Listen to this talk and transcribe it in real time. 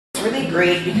really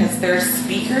great because there's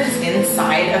speakers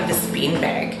inside of this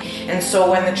beanbag. And so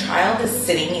when the child is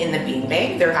sitting in the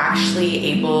beanbag, they're actually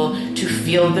able to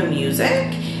feel the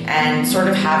music and sort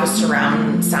of have a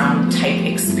surround sound type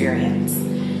experience.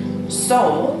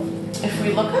 So if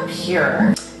we look up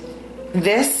here,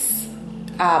 this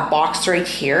box right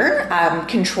here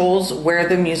controls where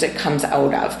the music comes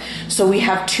out of. So we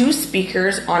have 2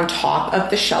 speakers on top of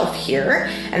the shelf here,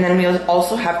 and then we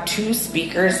also have 2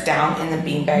 speakers down in the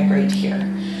beanbag right here.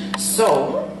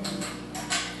 So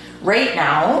right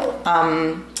now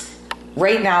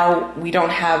we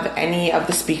don't have any of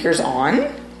the speakers on.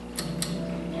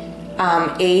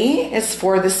 A is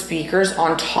for the speakers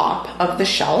on top of the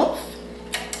shelf,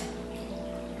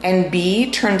 and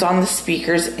B turns on the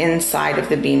speakers inside of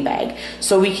the beanbag.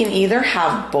 So we can either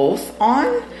have both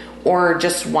on or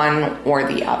just one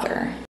or the other.